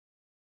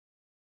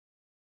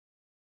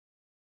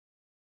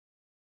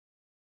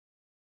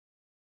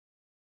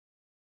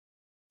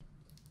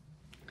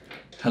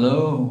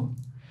Hello,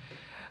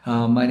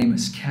 my name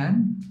is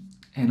Ken,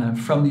 and I'm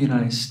from the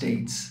United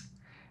States,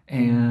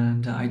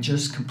 and I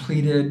just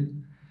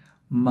completed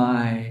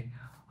my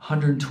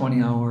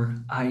 120-hour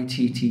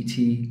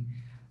ITTT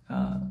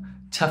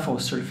TEFL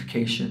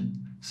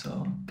certification,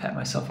 so pat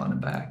myself on the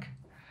back.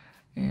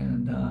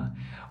 And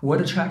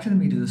what attracted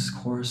me to this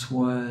course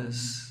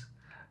was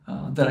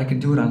that I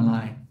could do it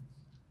online.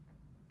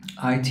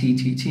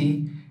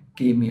 ITTT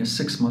gave me a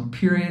 6-month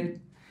period,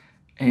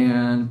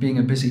 and being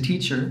a busy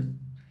teacher,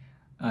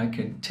 I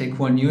could take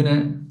one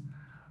unit,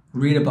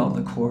 read about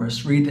the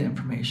course, read the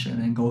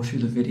information, and go through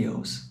the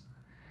videos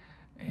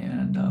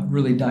and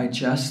really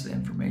digest the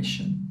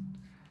information.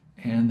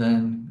 And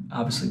then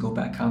obviously go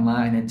back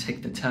online and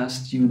take the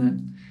test unit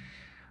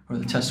or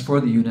the test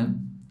for the unit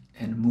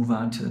and move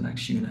on to the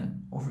next unit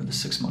over the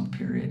 6-month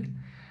period.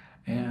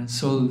 And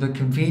so the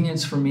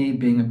convenience for me,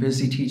 being a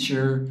busy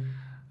teacher,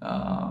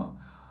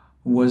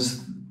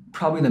 was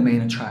probably the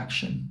main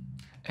attraction.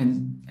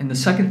 And the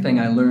second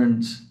thing I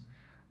learned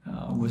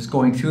was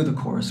going through the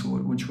course,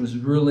 which was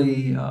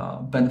really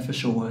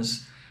beneficial,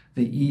 was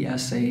the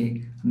ESA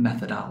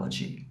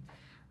methodology.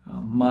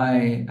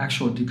 My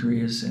actual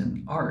degree is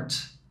in art,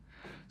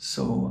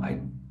 so I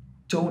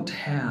don't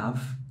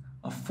have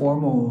a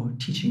formal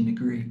teaching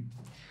degree.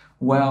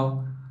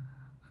 Well,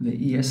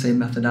 the ESA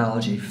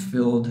methodology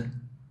filled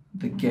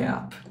the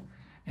gap,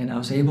 and I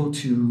was able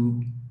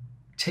to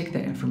take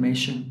that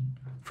information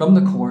from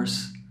the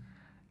course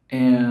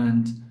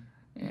and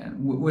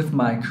with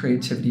my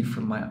creativity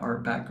from my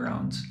art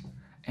background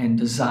and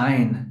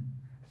design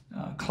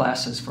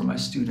classes for my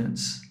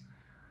students.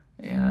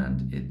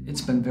 And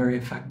it's been very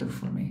effective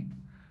for me.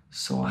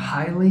 So I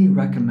highly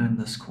recommend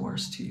this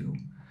course to you.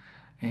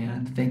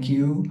 And thank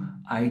you,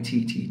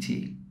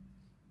 ITTT.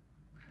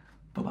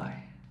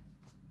 Bye-bye.